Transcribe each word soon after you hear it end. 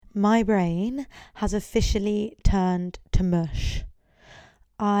My brain has officially turned to mush.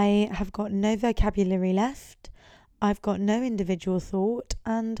 I have got no vocabulary left, I've got no individual thought,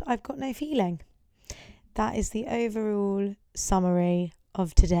 and I've got no feeling. That is the overall summary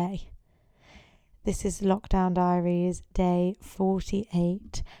of today. This is Lockdown Diaries day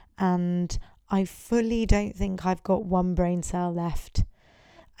 48, and I fully don't think I've got one brain cell left.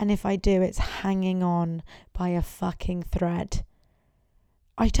 And if I do, it's hanging on by a fucking thread.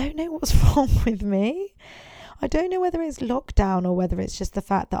 I don't know what's wrong with me. I don't know whether it's lockdown or whether it's just the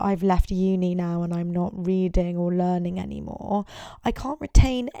fact that I've left uni now and I'm not reading or learning anymore. I can't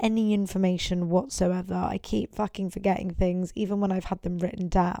retain any information whatsoever. I keep fucking forgetting things, even when I've had them written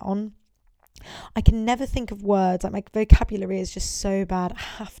down. I can never think of words. Like, my vocabulary is just so bad. I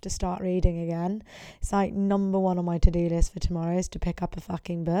have to start reading again. It's like number one on my to-do list for tomorrow is to pick up a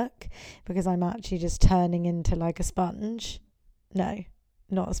fucking book, because I'm actually just turning into like a sponge. No,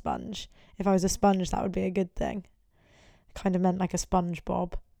 not a sponge. If I was a sponge, that would be a good thing. I kind of meant like a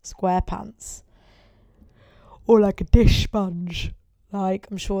SpongeBob SquarePants, or like a dish sponge. Like,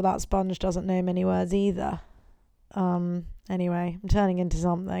 I'm sure that sponge doesn't know many words either. Anyway, I'm turning into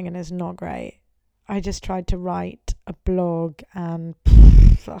something and it's not great. I just tried to write a blog and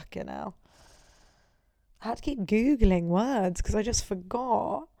fucking hell, I had to keep googling words because I just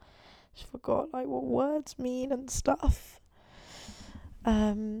forgot like what words mean and stuff.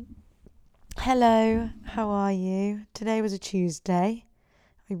 Hello, how are you? Today was a Tuesday.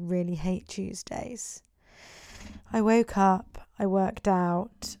 I really hate Tuesdays. I woke up, I worked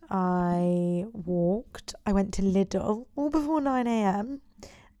out, I walked, I went to Lidl all before 9 a.m.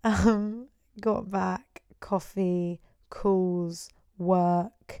 Got back, coffee, calls,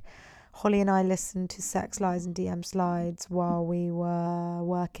 work. Holly and I listened to Sex, Lies and DM Slides while we were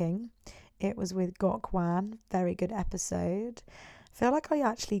working. It was with Gok Wan, very good episode. I feel like I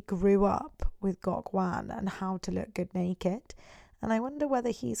actually grew up with Gok Wan and how to look good naked. And I wonder whether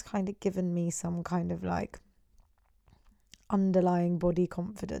he's kind of given me some kind of like underlying body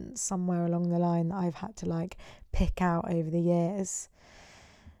confidence somewhere along the line that I've had to like pick out over the years.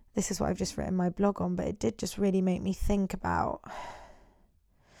 This is what I've just written my blog on, but it did just really make me think about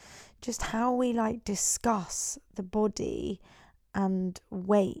just how we like discuss the body and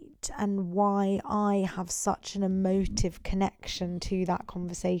weight, and why I have such an emotive connection to that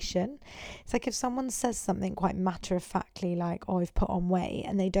conversation. It's like if someone says something quite matter-of-factly like, oh, I've put on weight,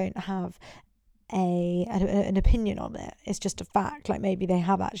 and they don't have an opinion on it, it's just a fact, like maybe they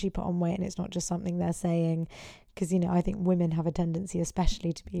have actually put on weight and it's not just something they're saying, because, you know, I think women have a tendency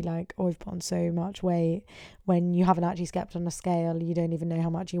especially to be like, oh, I've put on so much weight, when you haven't actually stepped on a scale, you don't even know how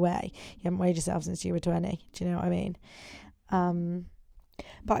much you weigh, you haven't weighed yourself since you were 20. Do you know what I mean?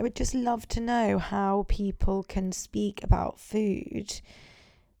 But I would just love to know how people can speak about food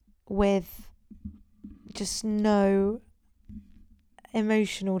with just no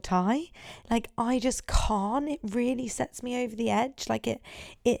emotional tie. Like, I just can't. It really sets me over the edge. Like it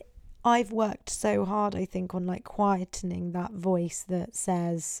I've worked so hard, I think, on like quietening that voice that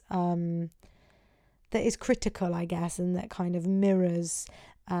says that is critical, I guess, and that kind of mirrors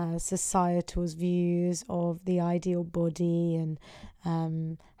societal's views of the ideal body,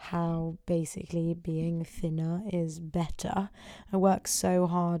 and how basically being thinner is better. I work so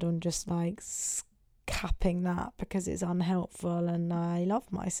hard on just like capping that because it's unhelpful, and I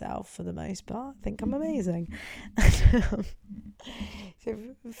love myself for the most part. I think I'm amazing. So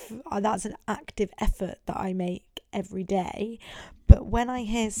that's an active effort that I make every day. But when I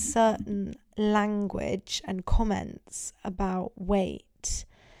hear certain language and comments about weight,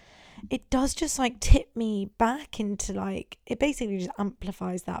 it does just like tip me back into like, it basically just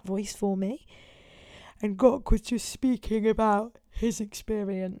amplifies that voice for me. And Gok was just speaking about his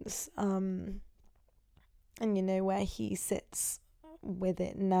experience, and you know, where he sits with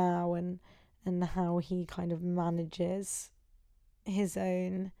it now, and how he kind of manages his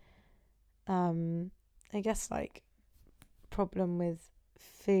own I guess like problem with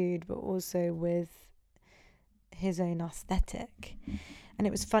food, but also with his own aesthetic. And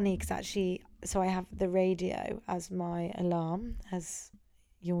it was funny because actually, so I have the radio as my alarm, as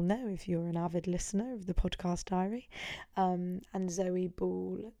you'll know if you're an avid listener of the podcast diary, and Zoe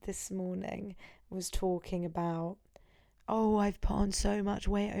Ball this morning was talking about, oh, I've put on so much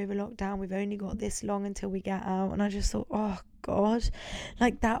weight over lockdown, we've only got this long until we get out. And I just thought, oh God,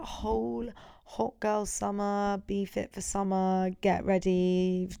 like that whole hot girl summer, be fit for summer, get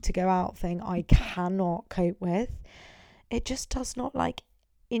ready to go out thing, I cannot cope with. It just does not like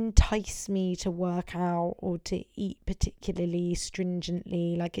entice me to work out or to eat particularly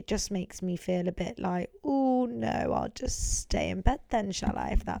stringently. Like, it just makes me feel a bit like, oh no, I'll just stay in bed then, shall I,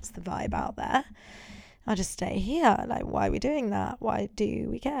 if that's the vibe out there. I'll just stay here. Like, why are we doing that? Why do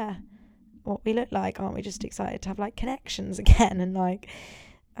we care what we look like? Aren't we just excited to have like connections again and like,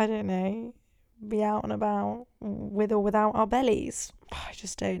 I don't know, be out and about with or without our bellies? I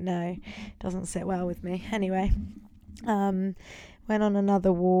just don't know. It doesn't sit well with me. Anyway, went on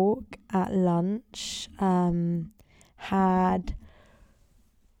another walk at lunch. Had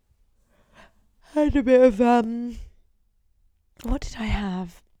a bit of what did I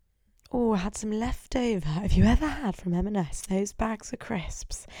have? Oh, I had some leftover. Have you ever had from M&S those bags of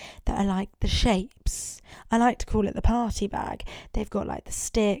crisps that are like the shapes? I like to call it the party bag. They've got like the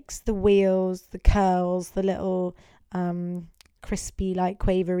sticks, the wheels, the curls, the little crispy, like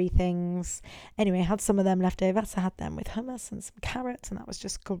quavery things. Anyway, I had some of them left over, so I had them with hummus and some carrots, and that was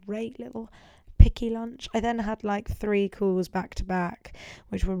just great little picky lunch. I then had like 3 calls back to back,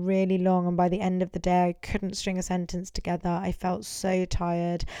 which were really long, and by the end of the day I couldn't string a sentence together. I felt so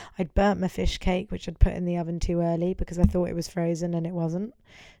tired. I'd burnt my fish cake, which I'd put in the oven too early because I thought it was frozen and it wasn't,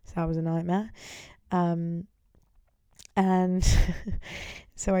 so that was a nightmare. And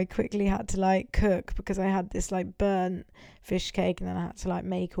so I quickly had to like cook because I had this like burnt fish cake, and then I had to like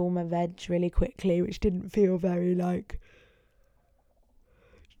make all my veg really quickly, which didn't feel very like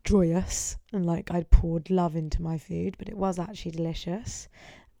joyous, and like I'd poured love into my food, but it was actually delicious.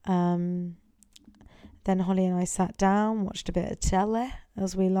 Then Holly and I sat down, watched a bit of telly,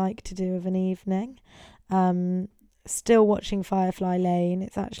 as we like to do of an evening. Still watching Firefly Lane.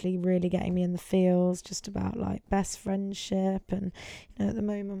 It's actually really getting me in the feels, just about like best friendship, and you know, at the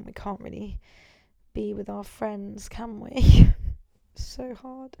moment we can't really be with our friends, can we? So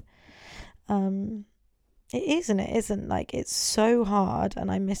hard. It is and it isn't. Like, it's so hard, and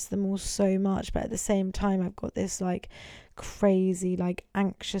I miss them all so much, but at the same time I've got this like crazy like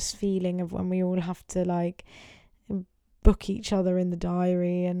anxious feeling of when we all have to like book each other in the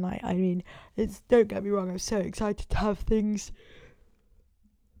diary, and like, I mean, it's, don't get me wrong, I'm so excited to have things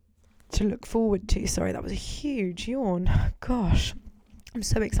to look forward to. Sorry, that was a huge yawn. Gosh, I'm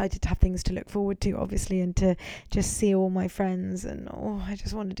so excited to have things to look forward to, obviously, and to just see all my friends, and I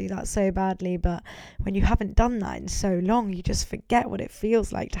just want to do that so badly. But when you haven't done that in so long, you just forget what it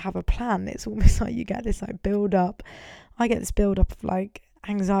feels like to have a plan. It's almost like you get this like build up. I get this build up of like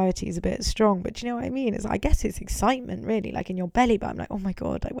anxiety is a bit strong, but do you know what I mean? It's, I guess it's excitement really, like in your belly, but I'm like, oh my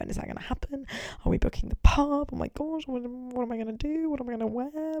god, like when is that going to happen? Are we booking the pub? Oh my gosh, what am I going to do? What am I going to wear?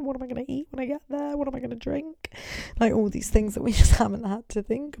 What am I going to eat when I get there? What am I going to drink? Like all these things that we just haven't had to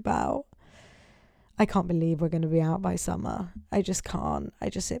think about. I can't believe we're going to be out by summer. I just can't.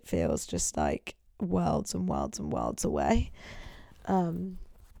 It feels just like worlds and worlds and worlds away.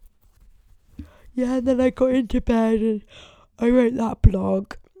 Yeah, and then I got into bed and I wrote that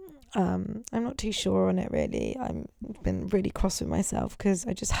blog. I'm not too sure on it really. I've been really cross with myself because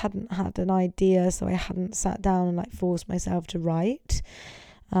I just hadn't had an idea, so I hadn't sat down and like forced myself to write.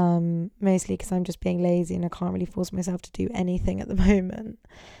 Mostly because I'm just being lazy and I can't really force myself to do anything at the moment.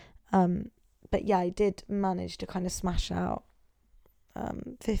 But yeah, I did manage to kind of smash out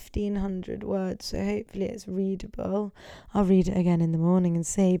 1,500 words, so hopefully it's readable. I'll read it again in the morning and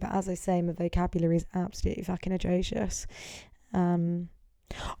see, but as I say, my vocabulary is absolutely fucking atrocious.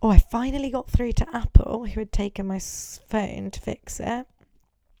 I finally got through to Apple, who had taken my phone to fix it,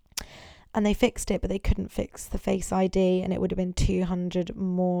 and they fixed it, but they couldn't fix the Face ID, and it would have been £200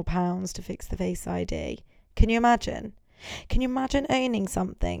 more to fix the Face ID. Can you imagine? Can you imagine owning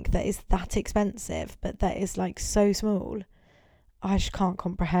something that is that expensive, but that is like so small? I just can't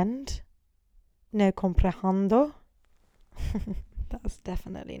comprehend. No comprehendo. That's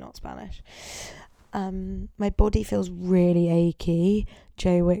definitely not Spanish. My body feels really achy.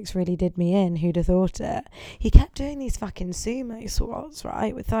 Joe Wicks really did me in. Who'd have thought it? He kept doing these fucking sumo squats,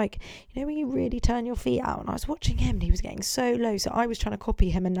 right? With like, you know, when you really turn your feet out. And I was watching him and he was getting so low. So I was trying to copy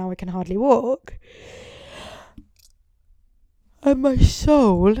him and now I can hardly walk. And my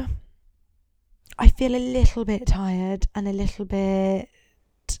soul, I feel a little bit tired and a little bit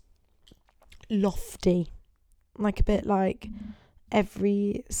lofty. Like a bit like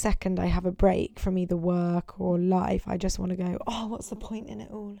every second I have a break from either work or life, I just want to go, oh, what's the point in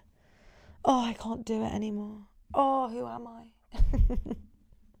it all? Oh, I can't do it anymore. Oh, who am I?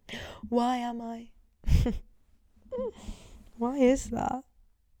 Why am I? Why is that?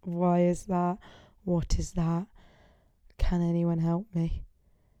 Why is that? What is that? Can anyone help me?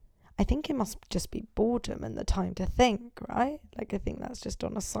 I think it must just be boredom and the time to think, right? Like, I think that's just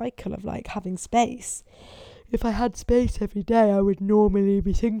on a cycle of like having space. If I had space every day, I would normally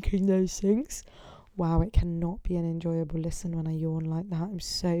be thinking those things. Wow, it cannot be an enjoyable listen when I yawn like that. I'm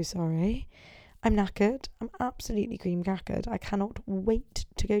so sorry. I'm knackered. I'm absolutely cream knackered. I cannot wait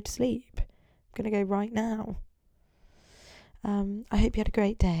to go to sleep. I'm going to go right now. I hope you had a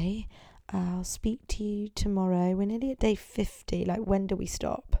great day. I'll speak to you tomorrow. We're nearly at day 50. Like, when do we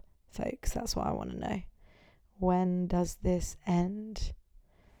stop, folks? That's what I want to know. When does this end?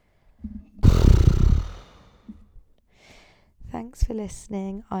 Thanks for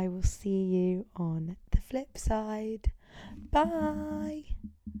listening. I will see you on the flip side. Bye.